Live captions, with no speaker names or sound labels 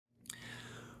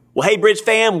Well, hey, Bridge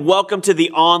fam, welcome to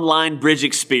the online Bridge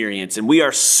experience. And we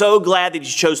are so glad that you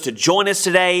chose to join us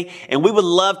today. And we would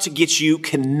love to get you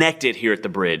connected here at the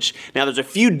Bridge. Now, there's a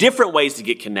few different ways to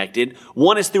get connected.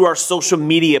 One is through our social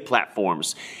media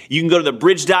platforms. You can go to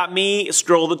thebridge.me,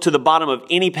 scroll to the bottom of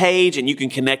any page, and you can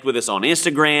connect with us on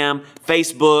Instagram,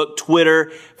 Facebook,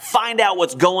 Twitter. Find out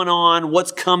what's going on,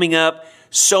 what's coming up.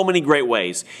 So many great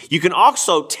ways. You can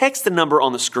also text the number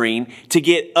on the screen to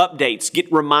get updates, get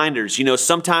reminders. You know,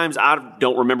 sometimes I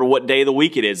don't remember what day of the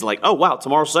week it is. Like, oh, wow,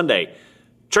 tomorrow's Sunday.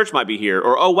 Church might be here.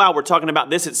 Or, oh, wow, we're talking about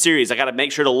this at series. I got to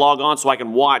make sure to log on so I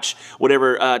can watch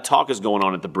whatever talk is going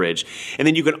on at the Bridge. And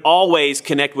then you can always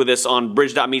connect with us on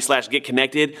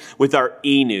bridge.me/getconnected with our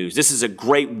e-news. This is a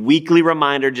great weekly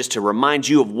reminder just to remind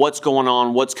you of what's going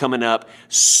on, what's coming up.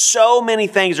 So many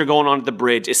things are going on at the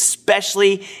Bridge,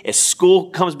 especially as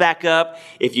school comes back up.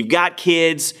 If you've got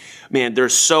kids, man,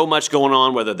 there's so much going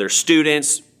on, whether they're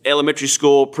students, elementary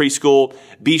school, preschool.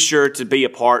 Be sure to be a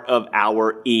part of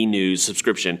our e-news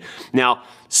subscription. Now,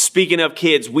 speaking of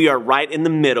kids, we are right in the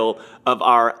middle of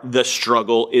our The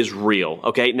Struggle is Real.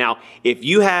 Okay, now, if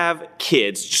you have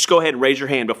kids, just go ahead and raise your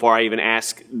hand before I even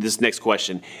ask this next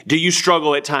question. Do you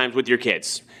struggle at times with your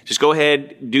kids? Just go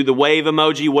ahead, do the wave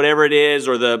emoji, whatever it is,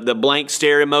 or the blank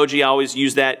stare emoji. I always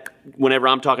use that whenever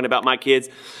I'm talking about my kids,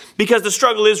 because the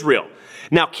struggle is real.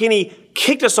 Now, Kenny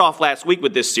kicked us off last week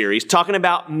with this series, talking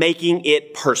about making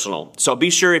it personal. So be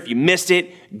sure if you missed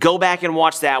it, go back and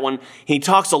watch that one. He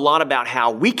talks a lot about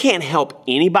how we can't help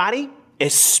anybody,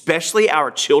 especially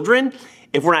our children,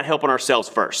 if we're not helping ourselves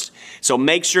first. So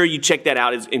make sure you check that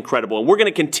out. It's incredible. And we're going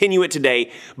to continue it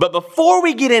today. But before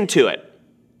we get into it,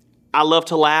 I love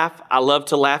to laugh. I love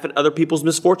to laugh at other people's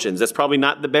misfortunes. That's probably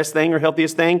not the best thing or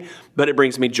healthiest thing, but it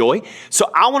brings me joy. So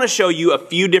I want to show you a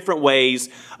few different ways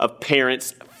of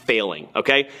parents failing,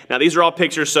 okay? Now, these are all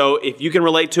pictures, so if you can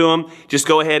relate to them, just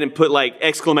go ahead and put like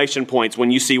exclamation points when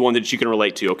you see one that you can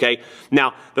relate to, okay?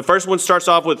 Now, the first one starts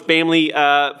off with family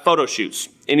photo shoots.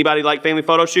 Anybody like family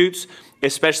photo shoots?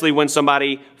 Especially when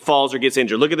somebody falls or gets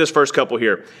injured. Look at this first couple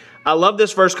here. I love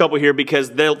this first couple here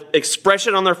because the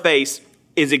expression on their face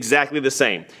is exactly the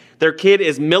same. Their kid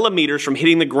is millimeters from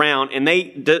hitting the ground, and they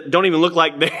don't even look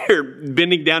like they're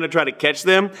bending down to try to catch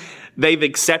them. They've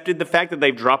accepted the fact that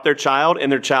they've dropped their child,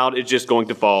 and their child is just going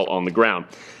to fall on the ground.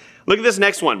 Look at this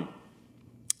next one.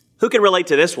 Who can relate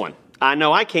to this one? I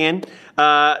know I can.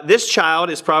 This child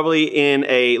is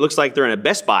probably looks like they're in a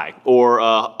Best Buy or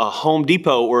a Home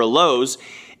Depot or a Lowe's,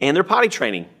 and they're potty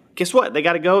training. Guess what? They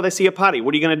got to go. They see a potty.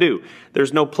 What are you going to do?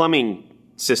 There's no plumbing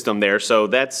system there, so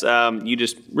that's you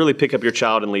just really pick up your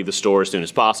child and leave the store as soon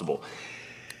as possible.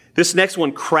 This next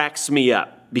one cracks me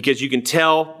up because you can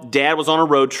tell Dad was on a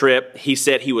road trip. He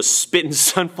said he was spitting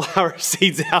sunflower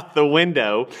seeds out the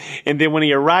window, and then when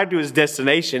he arrived to his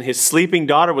destination, his sleeping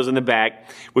daughter was in the back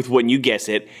with, wouldn't you guess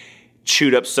it,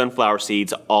 chewed up sunflower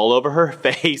seeds all over her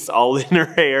face, all in her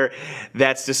hair.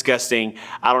 That's disgusting.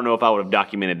 I don't know if I would have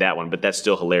documented that one, but that's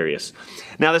still hilarious.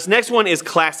 Now, this next one is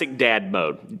classic dad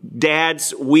mode.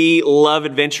 Dads, we love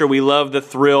adventure. We love the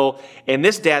thrill. And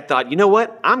this dad thought, you know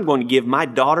what? I'm going to give my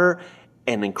daughter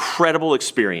an incredible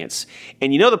experience.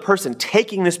 And you know the person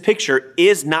taking this picture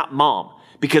is not mom,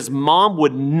 because mom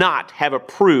would not have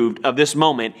approved of this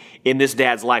moment in this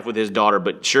dad's life with his daughter.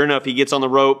 But sure enough, he gets on the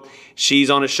rope, she's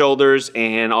on his shoulders,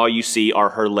 and all you see are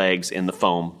her legs in the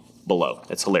foam below.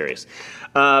 That's hilarious.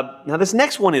 Now, this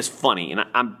next one is funny, and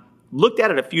I looked at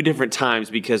it a few different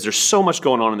times because there's so much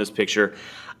going on in this picture.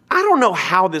 I don't know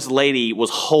how this lady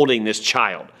was holding this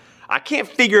child. I can't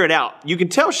figure it out. You can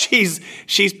tell she's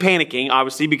panicking,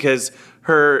 obviously, because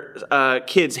her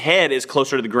kid's head is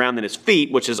closer to the ground than his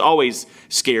feet, which is always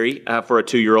scary for a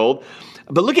 2-year-old.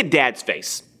 But look at Dad's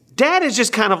face. Dad is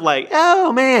just kind of like,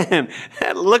 oh man,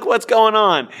 look what's going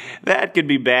on. That could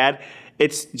be bad.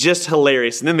 It's just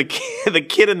hilarious. And then the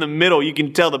kid in the middle, you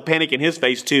can tell the panic in his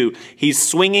face too. He's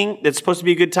swinging. It's supposed to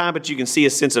be a good time, but you can see a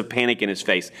sense of panic in his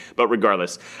face. But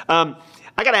regardless, I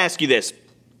got to ask you this.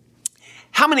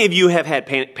 How many of you have had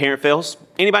parent fails?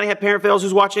 Anybody have parent fails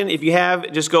who's watching? If you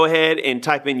have, just go ahead and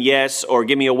type in yes or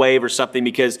give me a wave or something,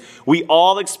 because we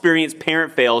all experience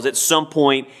parent fails at some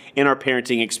point in our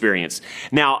parenting experience.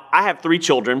 Now, I have 3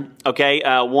 children, okay?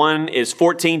 One is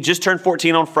 14, just turned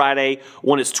 14 on Friday.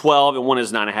 One is 12 and one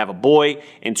is 9. I have a boy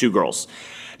and 2 girls.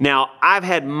 Now, I've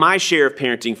had my share of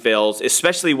parenting fails,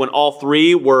 especially when all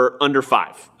 3 were under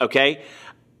 5, okay?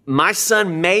 My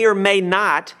son may or may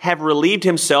not have relieved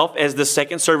himself as the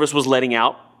second service was letting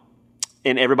out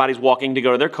and everybody's walking to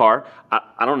go to their car.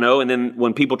 I don't know. And then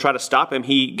when people try to stop him,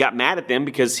 he got mad at them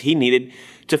because he needed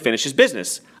to finish his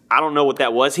business. I don't know what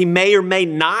that was. He may or may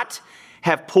not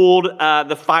have pulled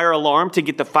the fire alarm to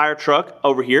get the fire truck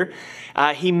over here.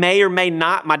 He may or may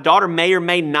not, my daughter may or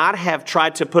may not have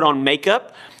tried to put on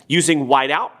makeup using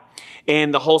whiteout,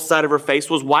 and the whole side of her face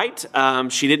was white.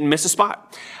 She didn't miss a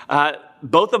spot.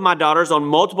 Both of my daughters on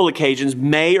multiple occasions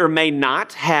may or may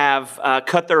not have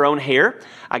cut their own hair.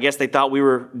 I guess they thought we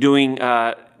were doing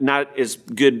not as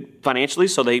good financially,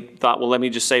 so they thought, well, let me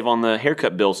just save on the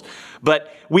haircut bills.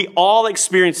 But we all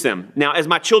experience them. Now, as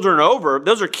my children are over,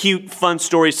 those are cute, fun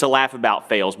stories to laugh about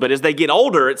fails. But as they get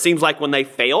older, it seems like when they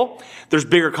fail, there's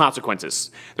bigger consequences.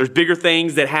 There's bigger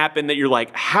things that happen that you're like,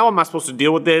 how am I supposed to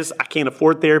deal with this? I can't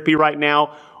afford therapy right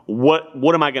now.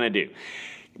 What am I going to do?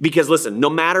 Because listen, no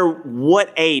matter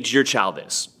what age your child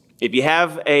is, if you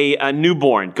have a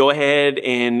newborn, go ahead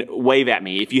and wave at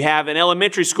me. If you have an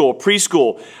elementary school,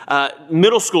 preschool,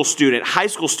 middle school student, high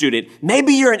school student,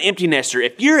 maybe you're an empty nester.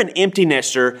 If you're an empty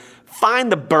nester,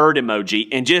 find the bird emoji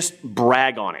and just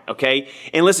brag on it, okay?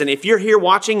 And listen, if you're here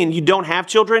watching and you don't have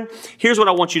children, here's what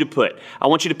I want you to put. I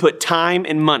want you to put time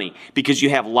and money, because you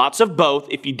have lots of both.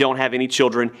 If you don't have any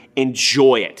children,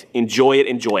 enjoy it. Enjoy it,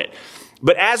 enjoy it.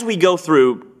 But as we go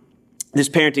through this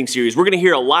parenting series, we're going to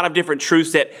hear a lot of different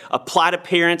truths that apply to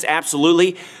parents,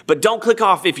 absolutely. But don't click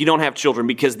off if you don't have children,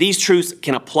 because these truths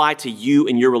can apply to you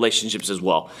and your relationships as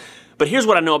well. But here's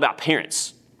what I know about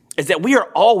parents, is that we are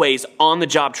always on the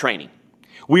job training.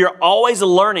 We are always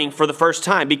learning for the first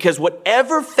time, because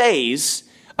whatever phase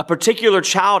a particular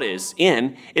child is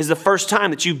in is the first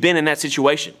time that you've been in that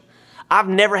situation. I've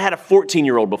never had a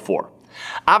 14-year-old before.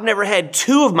 I've never had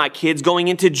two of my kids going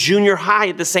into junior high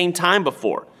at the same time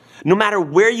before. No matter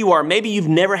where you are, maybe you've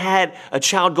never had a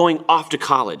child going off to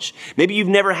college. Maybe you've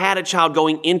never had a child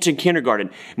going into kindergarten.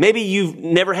 Maybe you've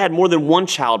never had more than one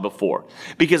child before.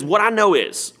 Because what I know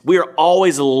is we are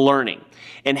always learning.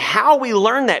 And how we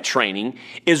learn that training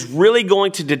is really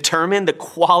going to determine the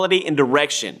quality and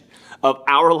direction of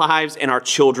our lives and our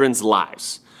children's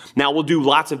lives. Now, we'll do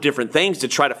lots of different things to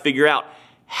try to figure out,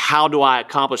 how do I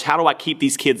accomplish? How do I keep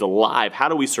these kids alive? How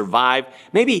do we survive?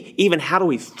 Maybe even how do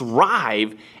we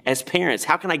thrive as parents?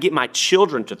 How can I get my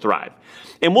children to thrive?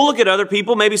 And we'll look at other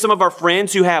people, maybe some of our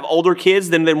friends who have older kids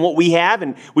than what we have,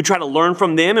 and we try to learn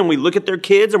from them, and we look at their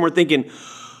kids and we're thinking,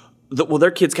 well,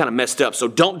 their kid's kind of messed up, so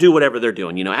don't do whatever they're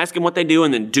doing. Ask them what they do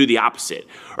and then do the opposite.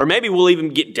 Or maybe we'll even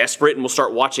get desperate and we'll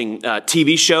start watching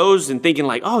TV shows and thinking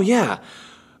like, oh yeah,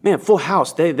 man, Full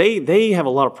House, they have a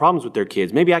lot of problems with their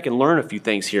kids. Maybe I can learn a few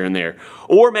things here and there.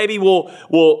 Or maybe we'll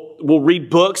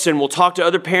read books and we'll talk to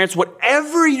other parents.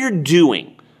 Whatever you're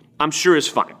doing, I'm sure is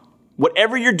fine.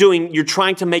 Whatever you're doing, you're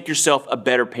trying to make yourself a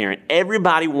better parent.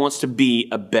 Everybody wants to be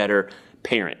a better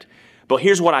parent. But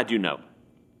here's what I do know.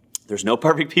 There's no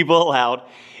perfect people allowed,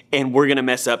 and we're going to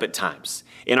mess up at times.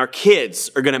 And our kids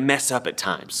are going to mess up at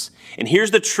times. And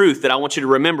here's the truth that I want you to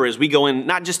remember as we go in,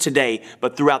 not just today,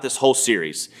 but throughout this whole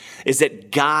series, is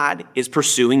that God is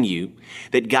pursuing you,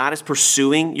 that God is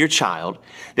pursuing your child,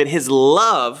 that His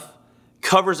love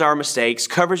covers our mistakes,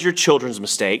 covers your children's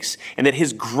mistakes, and that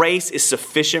His grace is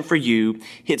sufficient for you,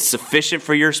 it's sufficient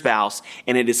for your spouse,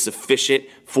 and it is sufficient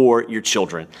for your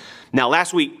children. Now,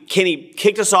 last week, Kenny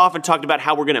kicked us off and talked about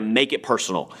how we're going to make it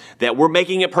personal, that we're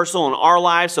making it personal in our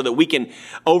lives so that we can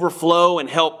overflow and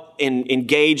help and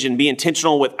engage and be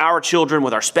intentional with our children,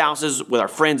 with our spouses, with our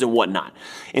friends and whatnot.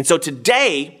 And so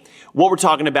today, what we're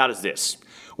talking about is this.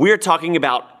 We are talking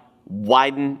about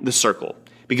widen the circle.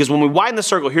 Because when we widen the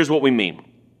circle, here's what we mean.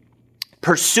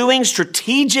 Pursuing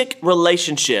strategic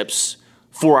relationships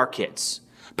for our kids.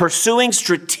 Pursuing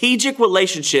strategic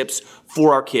relationships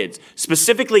for our kids,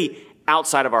 specifically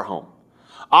outside of our home.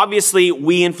 Obviously,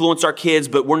 we influence our kids,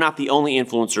 but we're not the only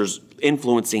influencers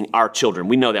influencing our children.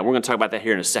 We know that. We're going to talk about that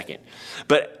here in a second.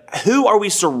 But who are we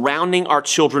surrounding our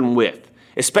children with?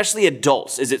 Especially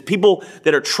adults. Is it people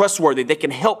that are trustworthy, that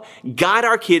can help guide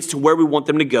our kids to where we want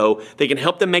them to go? They can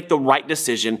help them make the right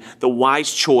decision, the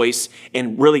wise choice,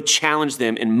 and really challenge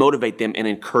them and motivate them and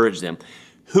encourage them.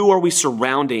 Who are we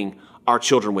surrounding our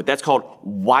children with? That's called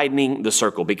widening the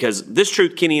circle, because this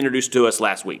truth Kenny introduced to us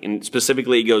last week, and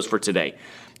specifically it goes for today.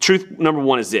 Truth number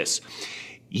one is this.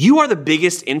 You are the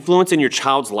biggest influence in your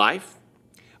child's life,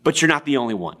 but you're not the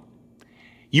only one.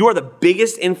 You are the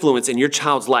biggest influence in your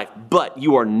child's life, but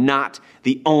you are not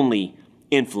the only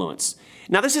influence.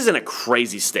 Now, this isn't a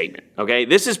crazy statement, okay?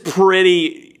 This is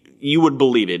pretty, you would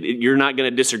believe it. You're not going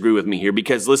to disagree with me here,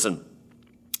 because listen,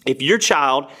 If your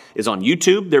child is on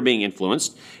YouTube, they're being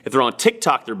influenced. If they're on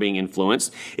TikTok, they're being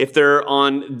influenced. If they're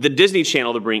on the Disney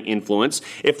Channel, they're being influenced.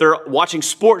 If they're watching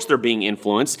sports, they're being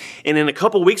influenced. And in a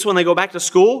couple weeks when they go back to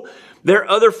school, their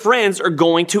other friends are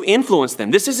going to influence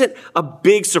them. This isn't a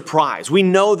big surprise. We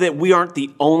know that we aren't the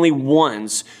only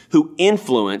ones who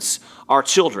influence our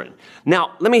children.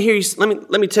 Now, let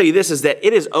me tell you this, is that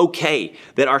it is okay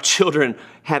that our children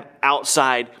have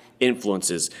outside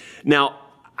influences. Now,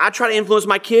 I try to influence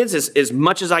my kids as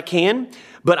much as I can,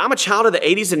 but I'm a child of the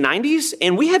 80s and 90s,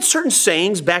 and we had certain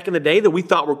sayings back in the day that we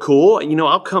thought were cool. And,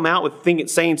 I'll come out with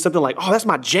saying something like, oh, that's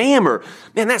my jam, or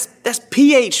man, that's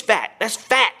pH fat. That's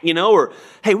fat, or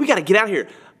hey, we got to get out here.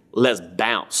 Let's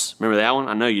bounce. Remember that one?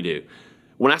 I know you do.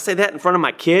 When I say that in front of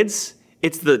my kids,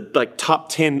 it's the top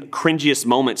 10 cringiest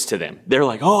moments to them. They're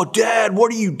like, oh, Dad,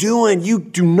 what are you doing? You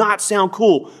do not sound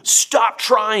cool. Stop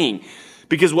trying.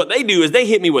 Because what they do is they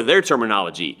hit me with their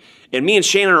terminology. And me and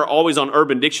Shannon are always on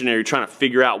Urban Dictionary trying to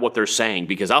figure out what they're saying.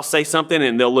 Because I'll say something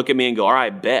and they'll look at me and go, all right,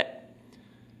 bet.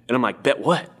 And I'm like, bet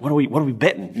what? What are we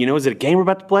betting? Is it a game we're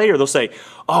about to play? Or they'll say,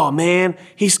 oh man,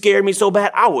 he scared me so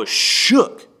bad, I was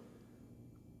shook.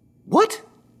 What?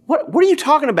 What are you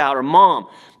talking about? Or Mom,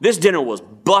 this dinner was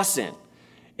bussin'.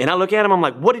 And I look at them, I'm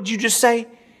like, what did you just say?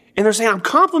 And they're saying, I'm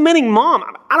complimenting Mom.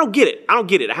 I don't get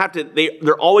it.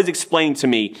 They're always explaining to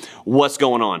me what's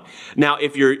going on. Now,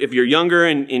 if you're younger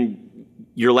and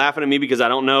you're laughing at me because I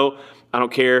don't know, I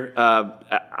don't care.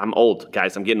 I'm old,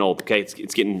 guys. I'm getting old, okay? It's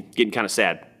getting kind of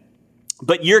sad.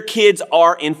 But your kids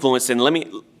are influenced, and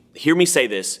hear me say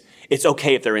this. It's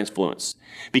okay if they're influenced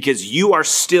because you are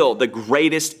still the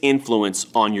greatest influence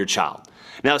on your child.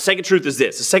 Now, the second truth is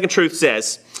this. The second truth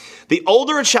says, the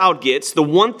older a child gets, the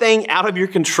one thing out of your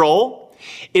control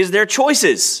is their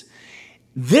choices.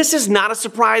 This is not a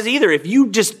surprise either. If you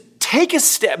just take a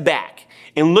step back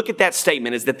and look at that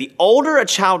statement, is that the older a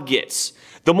child gets,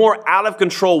 the more out of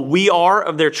control we are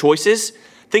of their choices.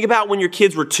 Think about when your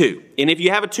kids were 2. And if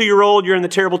you have a 2-year-old, you're in the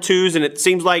terrible 2s, and it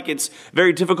seems like it's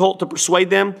very difficult to persuade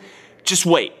them, just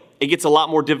wait. It gets a lot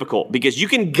more difficult because you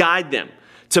can guide them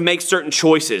to make certain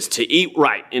choices, to eat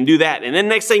right and do that. And then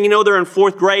next thing you know, they're in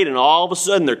 4th grade and all of a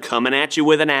sudden they're coming at you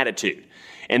with an attitude.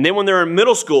 And then when they're in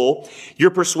middle school,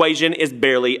 your persuasion is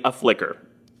barely a flicker.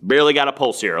 Barely got a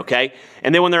pulse here, okay?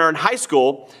 And then when they're in high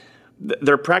school,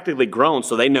 they're practically grown,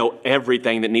 so they know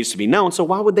everything that needs to be known. So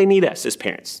why would they need us as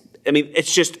parents? I mean,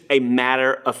 it's just a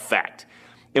matter of fact.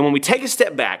 And when we take a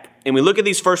step back and we look at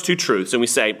these first 2 truths and we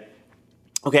say,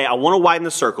 okay, I want to widen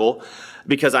the circle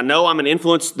because I know I'm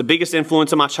the biggest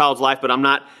influence in my child's life, but I'm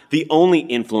not the only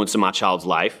influence in my child's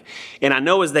life. And I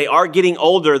know as they are getting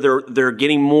older, they're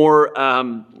getting more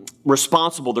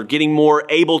responsible. They're getting more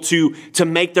able to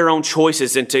make their own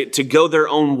choices and to go their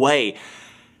own way.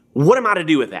 What am I to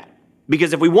do with that?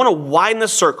 Because if we want to widen the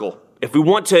circle, if we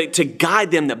want to guide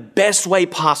them the best way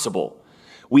possible,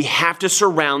 we have to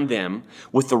surround them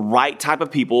with the right type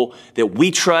of people that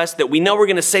we trust, that we know we're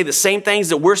going to say the same things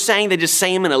that we're saying. They just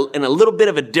say them in a little bit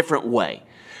of a different way.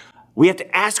 We have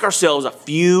to ask ourselves a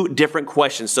few different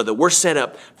questions so that we're set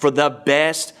up for the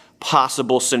best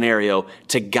possible scenario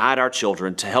to guide our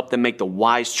children, to help them make the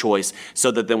wise choice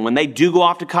so that then when they do go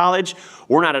off to college,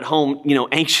 we're not at home,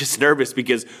 anxious, nervous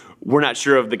because we're not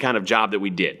sure of the kind of job that we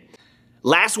did.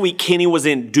 Last week, Kenny was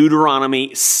in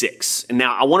Deuteronomy 6. And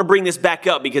now I want to bring this back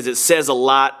up because it says a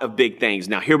lot of big things.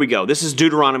 Now here we go. This is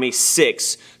Deuteronomy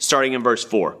 6, starting in verse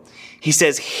 4. He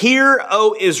says, "Hear,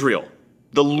 O Israel,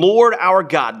 the Lord our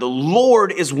God, the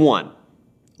Lord is one.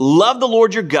 Love the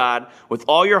Lord your God with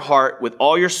all your heart, with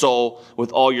all your soul,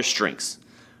 with all your strengths.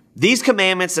 These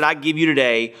commandments that I give you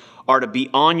today are to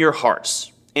be on your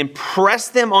hearts. Impress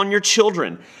them on your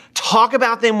children. Talk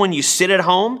about them when you sit at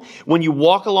home, when you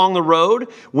walk along the road,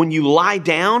 when you lie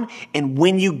down, and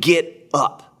when you get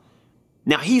up."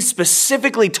 Now, he's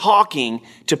specifically talking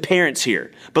to parents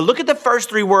here. But look at the first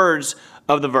 3 words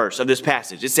of the verse, of this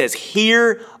passage. It says,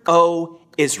 "Hear, O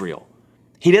Israel."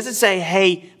 He doesn't say,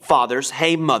 "Hey, fathers,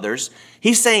 hey, mothers."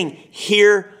 He's saying,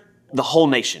 "Hear the whole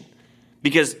nation."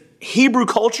 Because Hebrew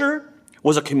culture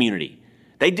was a community.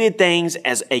 They did things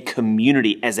as a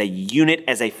community, as a unit,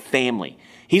 as a family.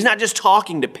 He's not just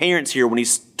talking to parents here when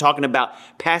he's talking about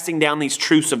passing down these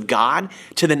truths of God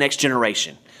to the next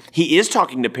generation. He is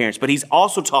talking to parents, but he's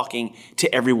also talking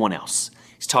to everyone else.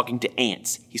 He's talking to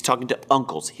aunts. He's talking to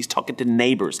uncles. He's talking to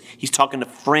neighbors. He's talking to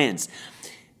friends.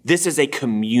 This is a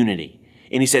community.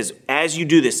 And he says, as you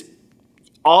do this,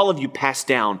 all of you pass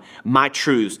down my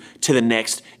truths to the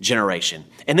next generation.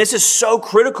 And this is so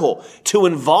critical to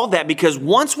involve that because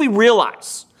once we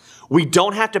realize we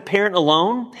don't have to parent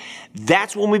alone,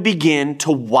 that's when we begin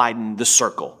to widen the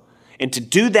circle. And to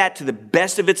do that to the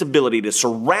best of its ability, to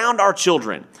surround our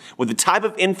children with the type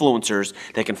of influencers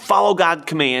that can follow God's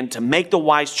command to make the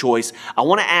wise choice, I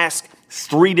want to ask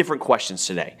 3 different questions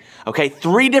today. Okay,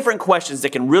 3 different questions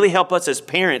that can really help us as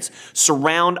parents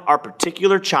surround our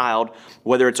particular child,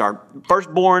 whether it's our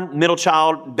firstborn, middle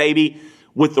child, baby,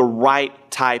 with the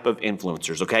right type of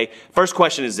influencers, okay? First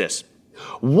question is this: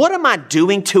 what am I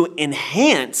doing to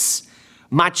enhance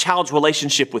my child's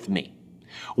relationship with me?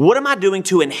 What am I doing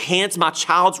to enhance my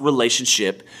child's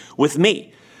relationship with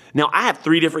me? Now, I have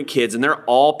 3 different kids, and they're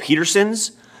all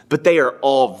Petersons, but they are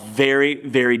all very,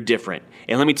 very different.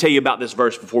 And let me tell you about this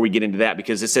verse before we get into that,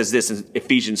 because it says this in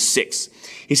Ephesians 6.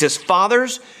 He says,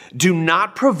 "Fathers, do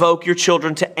not provoke your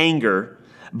children to anger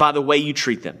by the way you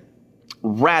treat them.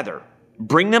 Rather,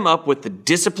 bring them up with the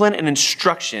discipline and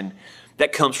instruction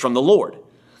that comes from the Lord."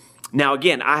 Now,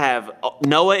 again, I have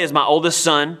Noah is my oldest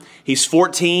son. He's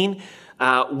 14.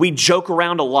 We joke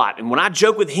around a lot. And when I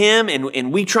joke with him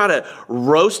and we try to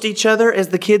roast each other, as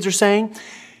the kids are saying,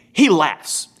 he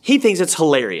laughs. He thinks it's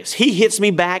hilarious. He hits me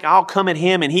back. I'll come at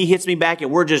him and he hits me back, and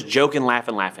we're just joking,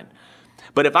 laughing.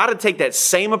 But if I had to take that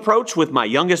same approach with my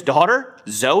youngest daughter,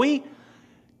 Zoe,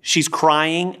 she's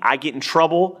crying. I get in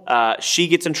trouble. She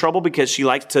gets in trouble because she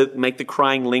likes to make the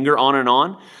crying linger on and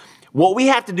on. What we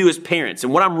have to do as parents,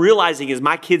 and what I'm realizing as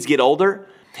my kids get older,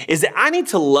 is that I need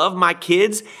to love my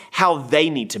kids how they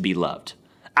need to be loved.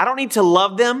 I don't need to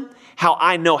love them how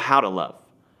I know how to love.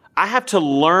 I have to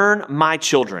learn my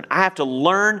children. I have to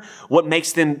learn what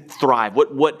makes them thrive,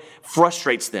 what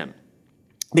frustrates them.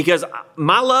 Because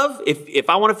my love,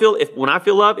 when I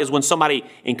feel love, is when somebody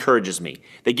encourages me.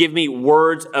 They give me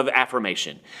words of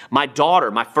affirmation. My daughter,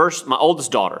 my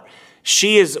oldest daughter,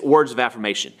 she is words of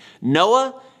affirmation.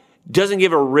 Noah doesn't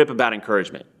give a rip about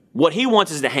encouragement. What he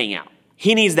wants is to hang out.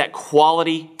 He needs that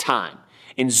quality time.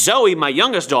 And Zoe, my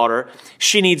youngest daughter,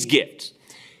 she needs gifts.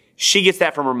 She gets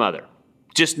that from her mother.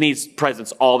 Just needs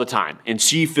presents all the time, and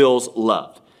she feels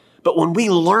loved. But when we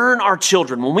learn our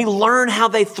children, when we learn how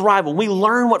they thrive, when we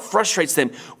learn what frustrates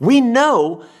them, we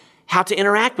know how to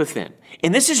interact with them.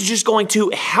 And this is just going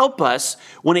to help us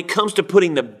when it comes to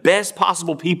putting the best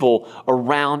possible people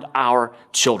around our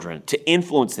children, to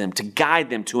influence them, to guide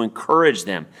them, to encourage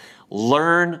them.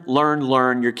 Learn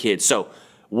your kids. So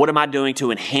what am I doing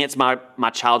to enhance my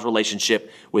child's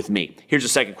relationship with me? Here's the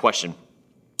second question.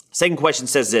 Second question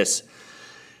says this: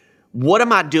 what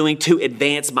am I doing to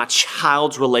advance my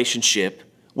child's relationship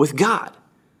with God?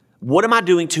 What am I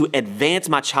doing to advance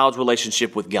my child's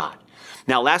relationship with God?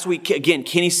 Now, last week, again,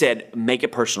 Kenny said, make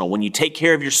it personal. When you take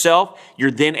care of yourself,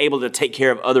 you're then able to take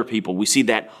care of other people. We see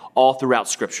that all throughout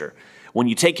Scripture. When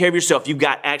you take care of yourself, you've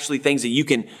got actually things that you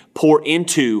can pour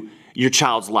into your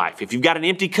child's life. If you've got an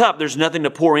empty cup, there's nothing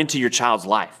to pour into your child's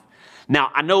life.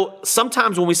 Now, I know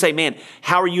sometimes when we say, man,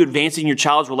 how are you advancing your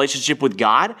child's relationship with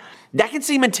God? That can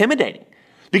seem intimidating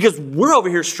because we're over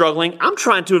here struggling. I'm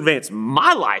trying to advance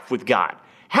my life with God.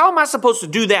 How am I supposed to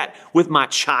do that with my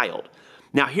child?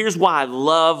 Now, here's why I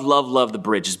love the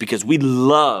Bridge, is because we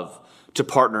love to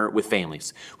partner with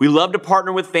families. We love to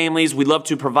partner with families. We love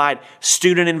to provide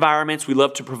student environments. We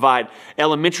love to provide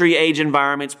elementary age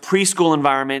environments, preschool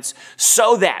environments,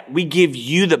 so that we give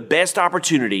you the best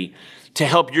opportunity to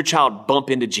help your child bump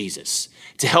into Jesus,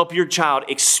 to help your child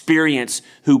experience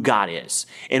who God is.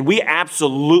 And we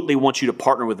absolutely want you to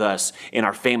partner with us in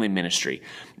our family ministry.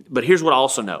 But here's what I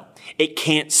also know. It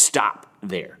can't stop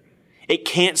there. It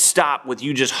can't stop with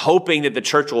you just hoping that the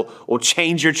church will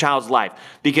change your child's life,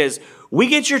 because we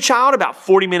get your child about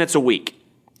 40 minutes a week.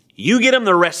 You get them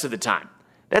the rest of the time.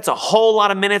 That's a whole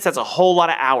lot of minutes. That's a whole lot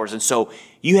of hours. And so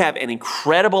you have an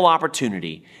incredible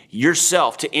opportunity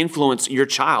yourself to influence your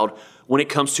child when it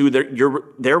comes to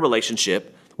their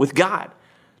relationship with God.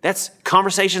 That's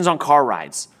conversations on car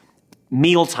rides,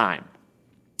 mealtime,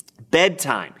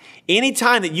 bedtime. Any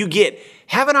time that you get,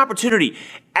 have an opportunity.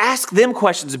 Ask them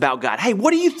questions about God. Hey,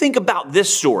 what do you think about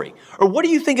this story? Or what do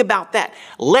you think about that?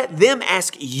 Let them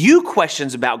ask you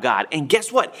questions about God. And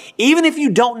guess what? Even if you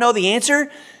don't know the answer,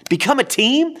 become a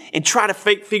team and try to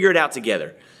figure it out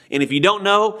together. And if you don't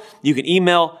know, you can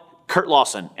email Kurt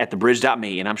Lawson at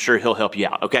thebridge.me, and I'm sure he'll help you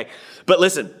out, okay? But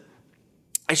listen,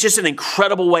 it's just an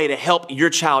incredible way to help your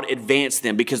child advance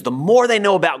them, because the more they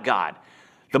know about God,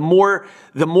 the more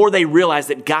they realize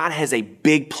that God has a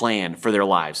big plan for their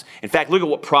lives. In fact, look at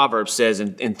what Proverbs says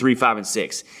in 3, 5, and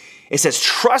 6. It says,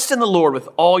 trust in the Lord with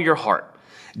all your heart.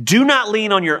 Do not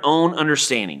lean on your own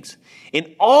understandings.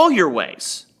 In all your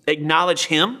ways, acknowledge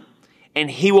Him, and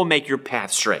He will make your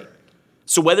path straight.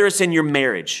 So whether it's in your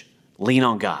marriage, lean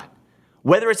on God.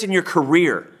 Whether it's in your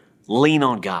career, lean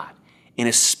on God. And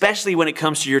especially when it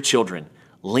comes to your children,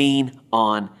 lean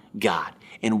on God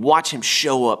and watch him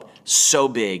show up so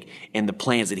big in the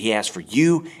plans that he has for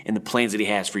you and the plans that he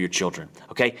has for your children.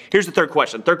 Okay, here's the third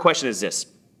question. The third question is this.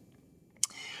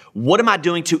 What am I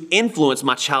doing to influence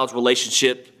my child's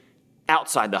relationship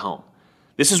outside the home?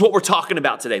 This is what we're talking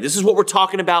about today. This is what we're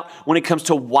talking about when it comes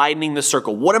to widening the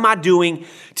circle. What am I doing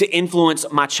to influence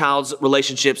my child's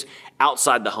relationships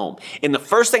outside the home? And the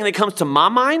first thing that comes to my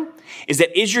mind is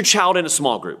that, is your child in a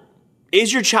small group?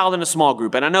 Is your child in a small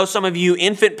group? And I know some of you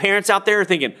infant parents out there are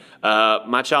thinking,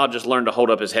 my child just learned to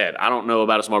hold up his head. I don't know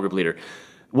about a small group leader.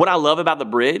 What I love about the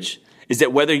Bridge is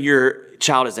that whether your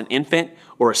child is an infant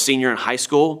or a senior in high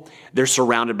school, they're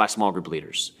surrounded by small group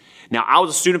leaders. Now, I was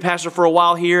a student pastor for a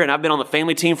while here, and I've been on the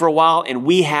family team for a while, and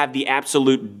we have the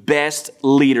absolute best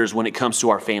leaders when it comes to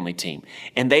our family team.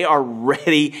 And they are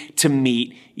ready to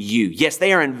meet you. Yes,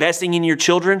 they are investing in your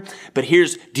children, but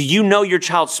do you know your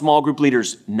child's small group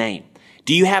leader's name?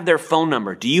 Do you have their phone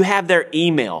number? Do you have their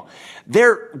email?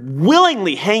 They're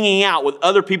willingly hanging out with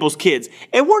other people's kids,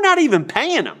 and we're not even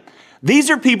paying them. These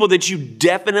are people that you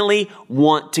definitely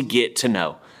want to get to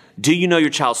know. Do you know your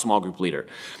child's small group leader?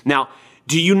 Now,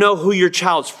 do you know who your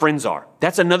child's friends are?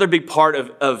 That's another big part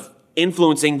of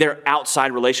influencing their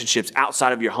outside relationships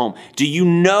outside of your home. Do you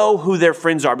know who their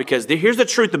friends are? Because here's the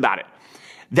truth about it.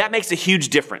 That makes a huge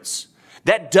difference.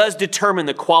 That does determine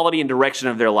the quality and direction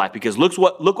of their life. Because look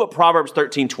what Proverbs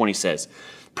 13:20 says.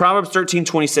 Proverbs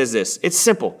 13:20 says this. It's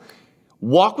simple.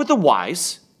 Walk with the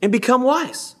wise and become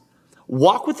wise.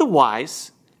 Walk with the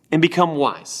wise and become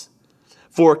wise.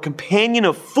 For a companion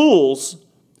of fools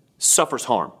suffers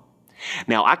harm.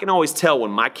 Now, I can always tell when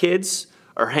my kids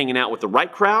are hanging out with the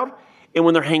right crowd and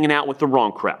when they're hanging out with the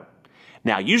wrong crowd.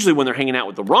 Now, usually when they're hanging out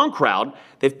with the wrong crowd,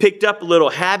 they've picked up little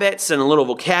habits and a little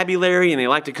vocabulary and they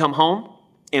like to come home.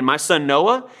 And my son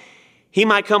Noah, he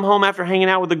might come home after hanging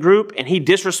out with a group and he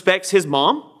disrespects his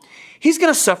mom. He's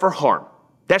going to suffer harm.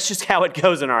 That's just how it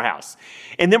goes in our house.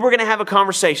 And then we're going to have a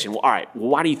conversation. Well, all right,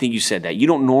 why do you think you said that? You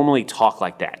don't normally talk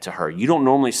like that to her. You don't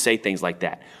normally say things like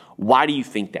that. Why do you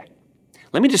think that?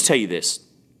 Let me just tell you this.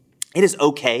 It is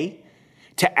okay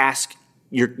to ask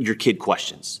your kid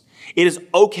questions. It is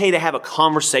okay to have a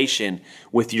conversation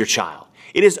with your child.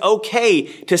 It is okay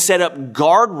to set up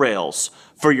guardrails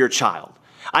for your child.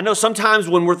 I know sometimes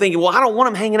when we're thinking, well, I don't want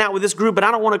him hanging out with this group, but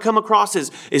I don't want to come across as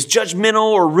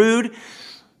judgmental or rude.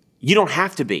 You don't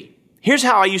have to be. Here's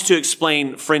how I used to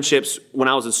explain friendships when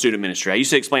I was in student ministry. I used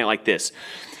to explain it like this.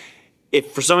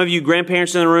 If for some of you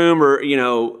grandparents in the room or,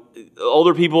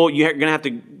 older people, you're going to have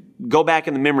to go back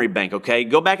in the memory bank, okay?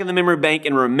 Go back in the memory bank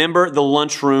and remember the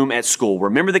lunchroom at school.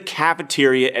 Remember the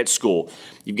cafeteria at school.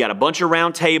 You've got a bunch of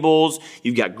round tables.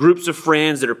 You've got groups of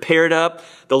friends that are paired up.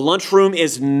 The lunchroom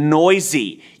is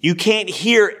noisy. You can't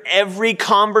hear every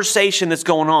conversation that's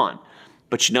going on.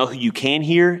 But you know who you can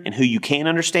hear and who you can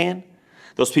understand?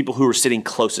 Those people who are sitting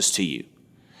closest to you.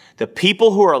 The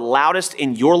people who are loudest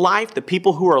in your life, the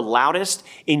people who are loudest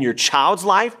in your child's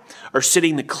life are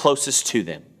sitting the closest to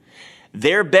them.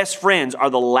 Their best friends are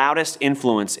the loudest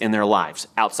influence in their lives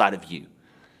outside of you.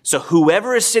 So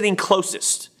whoever is sitting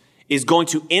closest is going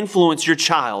to influence your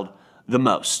child the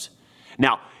most.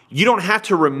 Now, you don't have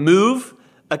to remove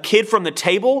a kid from the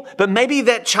table, but maybe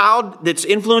that child that's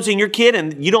influencing your kid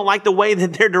and you don't like the way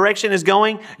that their direction is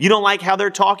going, you don't like how they're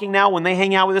talking now when they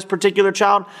hang out with this particular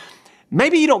child,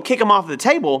 maybe you don't kick them off the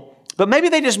table, but maybe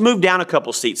they just move down a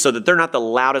couple seats so that they're not the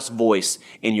loudest voice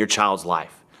in your child's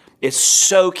life. It's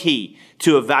so key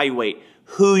to evaluate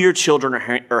who your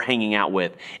children are hanging out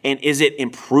with. And is it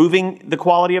improving the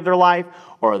quality of their life,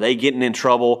 or are they getting in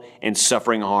trouble and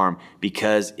suffering harm?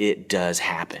 Because it does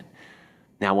happen.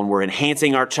 Now, when we're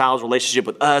enhancing our child's relationship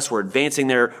with us, we're advancing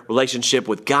their relationship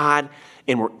with God,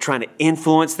 and we're trying to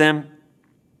influence them.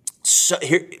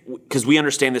 Because we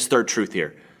understand this third truth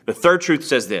here. The third truth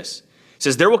says this. It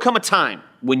says, there will come a time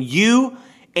when you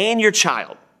and your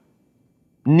child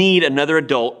need another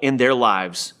adult in their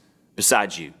lives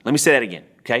besides you. Let me say that again,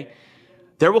 okay?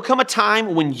 There will come a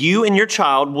time when you and your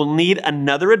child will need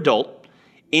another adult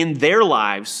in their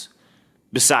lives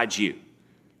besides you.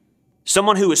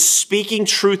 Someone who is speaking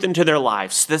truth into their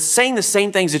lives, that's saying the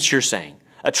same things that you're saying.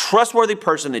 A trustworthy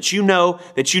person that you know,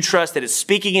 that you trust, that is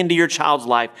speaking into your child's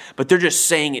life, but they're just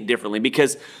saying it differently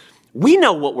because we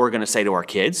know what we're going to say to our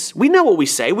kids. We know what we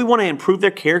say. We want to improve their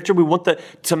character. We want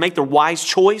to make the wise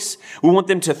choice. We want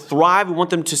them to thrive. We want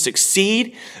them to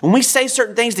succeed. And we say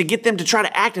certain things to get them to try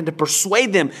to act and to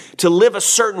persuade them to live a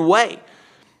certain way.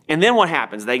 And then what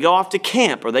happens? They go off to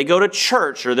camp or they go to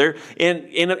church or they're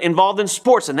involved in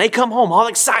sports and they come home all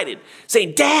excited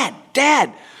saying, Dad,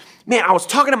 man, I was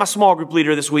talking to my small group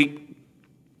leader this week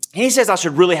and he says I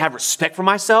should really have respect for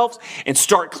myself and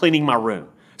start cleaning my room.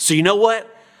 So you know what?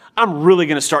 I'm really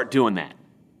going to start doing that.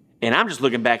 And I'm just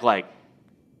looking back like,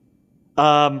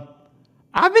 I've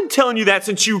been telling you that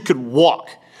since you could walk.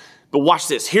 But watch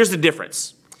this. Here's the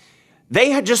difference. They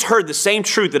had just heard the same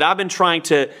truth that I've been trying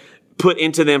to put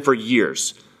into them for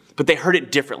years, but they heard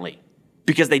it differently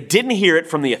because they didn't hear it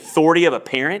from the authority of a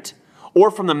parent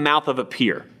or from the mouth of a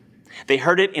peer. They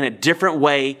heard it in a different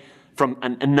way from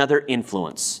another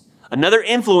influencer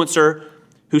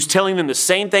who's telling them the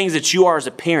same things that you are as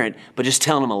a parent, but just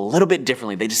telling them a little bit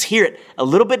differently. They just hear it a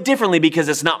little bit differently because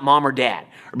it's not mom or dad,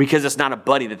 or because it's not a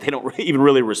buddy that they don't even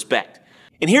really respect.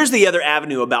 And here's the other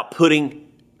avenue about putting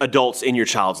adults in your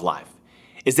child's life,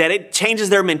 is that it changes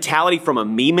their mentality from a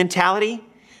me mentality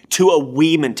to a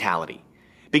we mentality.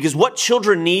 Because what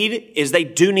children need is they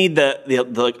do need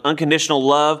the unconditional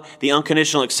love, the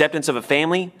unconditional acceptance of a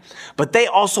family, but they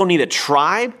also need a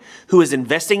tribe who is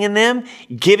investing in them,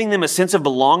 giving them a sense of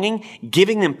belonging,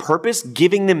 giving them purpose,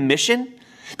 giving them mission.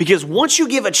 Because once you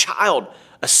give a child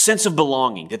a sense of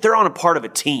belonging, that they're on a part of a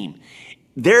team,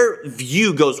 their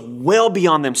view goes well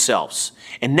beyond themselves.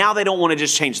 And now they don't want to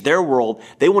just change their world,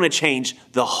 they want to change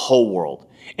the whole world.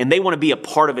 And they want to be a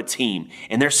part of a team,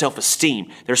 and their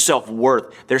self-esteem, their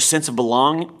self-worth, their sense of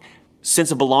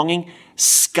belonging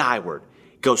skyward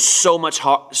goes so much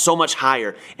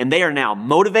higher. And they are now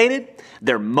motivated,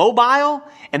 they're mobile,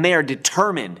 and they are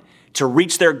determined to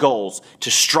reach their goals, to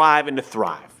strive and to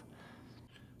thrive.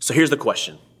 So here's the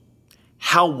question.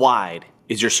 How wide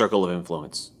is your circle of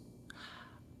influence?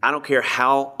 I don't care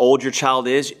how old your child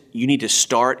is, you need to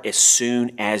start as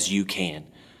soon as you can.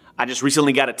 I just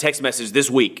recently got a text message this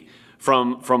week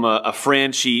from a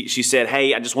friend. She said,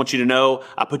 hey, I just want you to know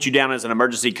I put you down as an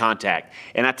emergency contact.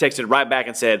 And I texted right back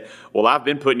and said, well, I've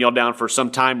been putting y'all down for some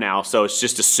time now, so it's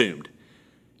just assumed.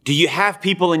 Do you have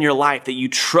people in your life that you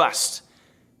trust,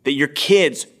 that your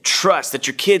kids trust, that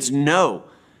your kids know?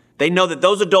 They know that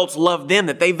those adults love them,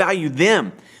 that they value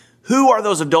them. Who are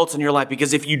those adults in your life?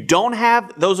 Because if you don't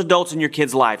have those adults in your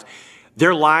kids' lives,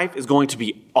 their life is going to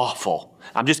be awful.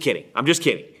 I'm just kidding.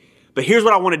 But here's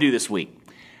what I want to do this week.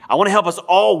 I want to help us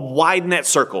all widen the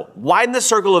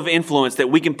circle of influence that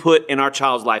we can put in our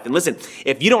child's life. And listen,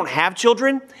 if you don't have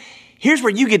children, here's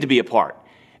where you get to be a part.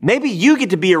 Maybe you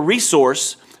get to be a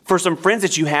resource for some friends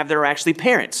that you have that are actually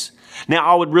parents. Now,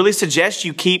 I would really suggest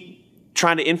you keep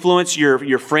trying to influence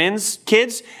your friends'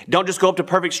 kids. Don't just go up to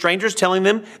perfect strangers telling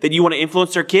them that you want to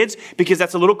influence their kids, because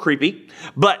that's a little creepy.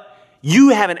 But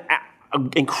you have an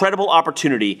incredible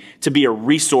opportunity to be a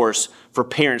resource for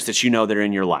parents that you know that are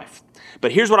in your life.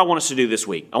 But here's what I want us to do this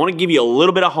week. I want to give you a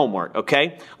little bit of homework,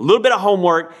 okay? A little bit of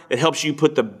homework that helps you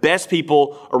put the best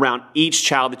people around each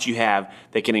child that you have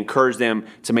that can encourage them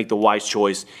to make the wise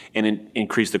choice and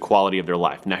increase the quality of their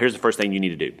life. Now, here's the first thing you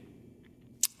need to do.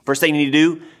 First thing you need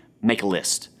to do, make a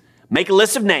list. Make a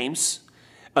list of names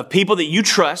of people that you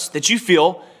trust, that you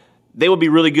feel they will be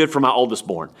really good for my oldest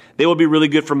born. They will be really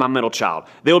good for my middle child.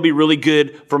 They will be really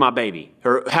good for my baby,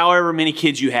 or however many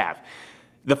kids you have.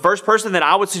 The first person that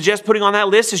I would suggest putting on that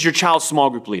list is your child's small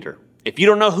group leader. If you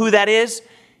don't know who that is,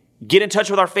 get in touch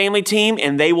with our family team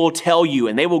and they will tell you,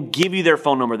 and they will give you their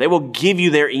phone number. They will give you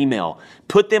their email.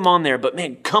 Put them on there. But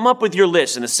man, come up with your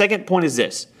list. And the second point is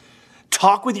this.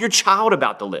 Talk with your child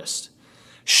about the list.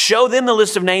 Show them the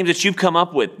list of names that you've come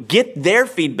up with. Get their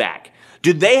feedback.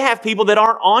 Do they have people that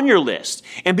aren't on your list?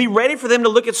 And be ready for them to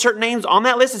look at certain names on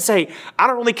that list and say, I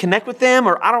don't really connect with them,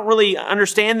 or I don't really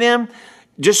understand them.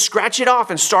 Just scratch it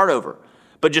off and start over.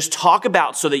 But just talk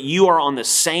about so that you are on the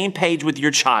same page with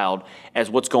your child as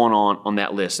what's going on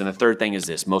that list. And the third thing is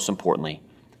this, most importantly,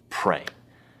 pray.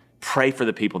 Pray for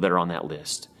the people that are on that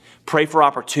list. Pray for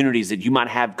opportunities that you might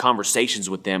have conversations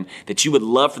with them, that you would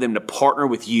love for them to partner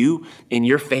with you and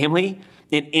your family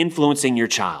in influencing your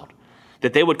child.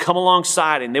 That they would come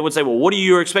alongside and they would say, well, what are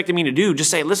you expecting me to do?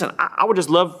 Just say, listen, I would just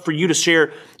love for you to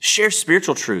share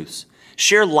spiritual truths,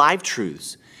 share life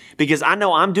truths, because I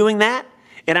know I'm doing that,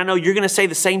 and I know you're going to say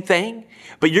the same thing,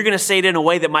 but you're going to say it in a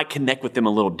way that might connect with them a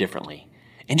little differently.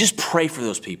 And just pray for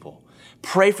those people.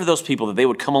 Pray for those people that they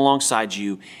would come alongside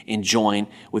you and join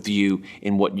with you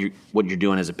in what you're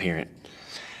doing as a parent.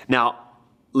 Now,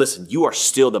 listen, you are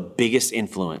still the biggest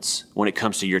influence when it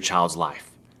comes to your child's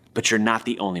life, but you're not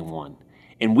the only one.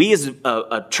 And we as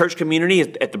a church community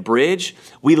at the Bridge,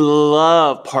 we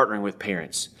love partnering with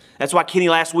parents. That's why Kenny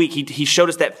last week, he showed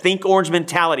us that think orange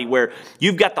mentality where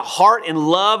you've got the heart and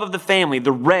love of the family,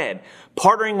 the red,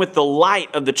 partnering with the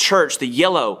light of the church, the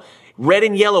yellow. Red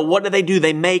and yellow, what do?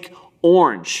 They make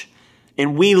orange.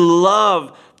 And we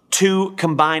love two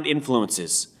combined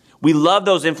influences. We love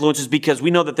those influences because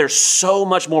we know that they're so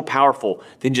much more powerful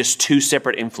than just two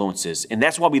separate influences. And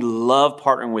that's why we love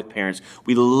partnering with parents.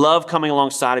 We love coming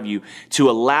alongside of you to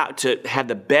have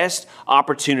the best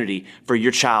opportunity for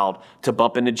your child to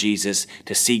bump into Jesus,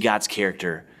 to see God's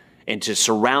character, and to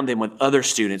surround them with other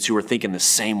students who are thinking the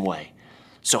same way.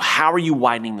 So how are you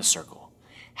widening the circle?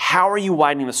 How are you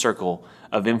widening the circle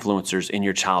of influencers in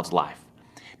your child's life?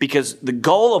 Because the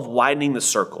goal of widening the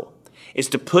circle is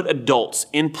to put adults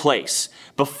in place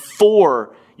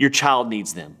before your child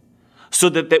needs them, so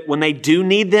that when they do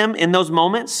need them in those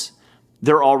moments,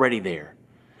 they're already there.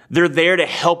 They're there to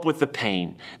help with the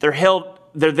pain. They're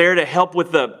there to help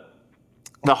with the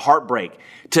heartbreak,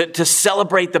 to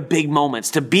celebrate the big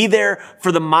moments, to be there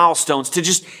for the milestones, to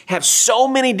just have so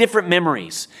many different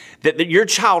memories that your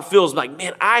child feels like,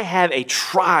 man, I have a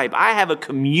tribe. I have a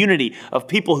community of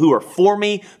people who are for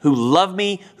me, who love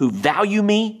me, who value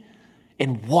me.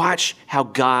 And watch how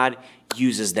God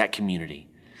uses that community.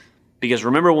 Because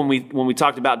remember when we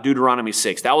talked about Deuteronomy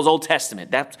 6, that was Old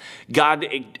Testament. That's God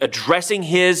addressing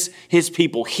his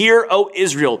people. Hear, O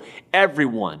Israel,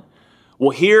 everyone.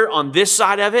 Well, here on this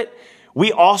side of it,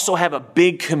 we also have a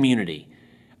big community,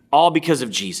 all because of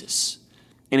Jesus.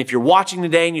 And if you're watching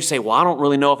today and you say, well, I don't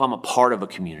really know if I'm a part of a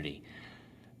community.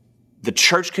 The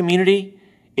church community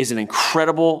is an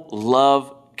incredible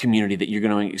love community that you're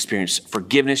going to experience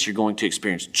forgiveness, you're going to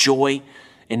experience joy.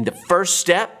 And the first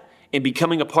step in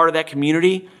becoming a part of that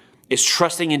community is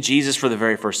trusting in Jesus for the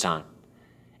very first time.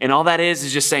 And all that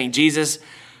is just saying, Jesus,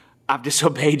 I've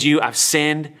disobeyed you, I've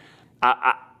sinned,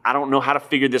 I don't know how to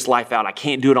figure this life out, I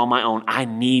can't do it on my own, I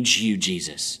need you,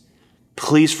 Jesus.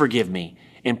 Please forgive me,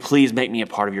 and please make me a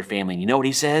part of your family. And you know what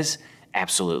he says?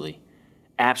 Absolutely.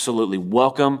 Absolutely.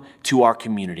 Welcome to our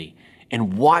community.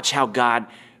 And watch how God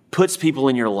puts people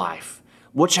in your life.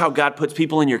 Watch how God puts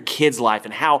people in your kids' life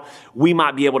and how we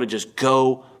might be able to just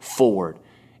go forward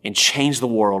and change the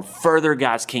world, further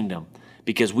God's kingdom,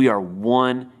 because we are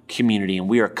one community and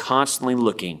we are constantly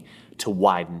looking to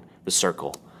widen the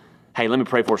circle. Hey, let me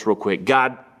pray for us real quick.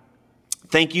 God,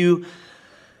 thank you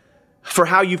for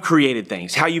how you've created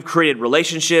things, how you've created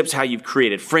relationships, how you've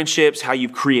created friendships, how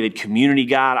you've created community,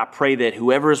 God. I pray that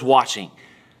whoever is watching,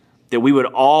 that we would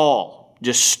all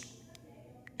just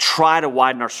try to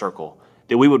widen our circle,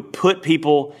 that we would put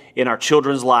people in our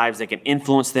children's lives that can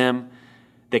influence them,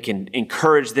 that can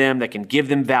encourage them, that can give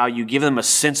them value, give them a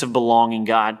sense of belonging,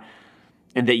 God,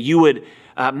 and that you would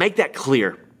make that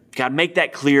clear. God, make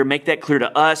that clear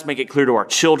to us, make it clear to our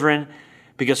children,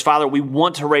 because, Father, we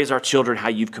want to raise our children how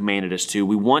you've commanded us to.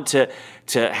 We want to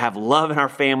have love in our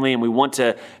family, and we want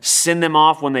to send them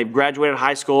off when they've graduated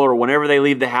high school or whenever they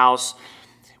leave the house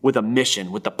with a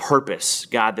mission, with a purpose,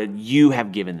 God, that you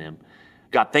have given them.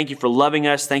 God, thank you for loving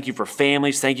us. Thank you for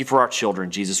families. Thank you for our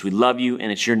children. Jesus, we love you,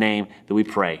 and it's your name that we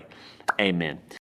pray. Amen.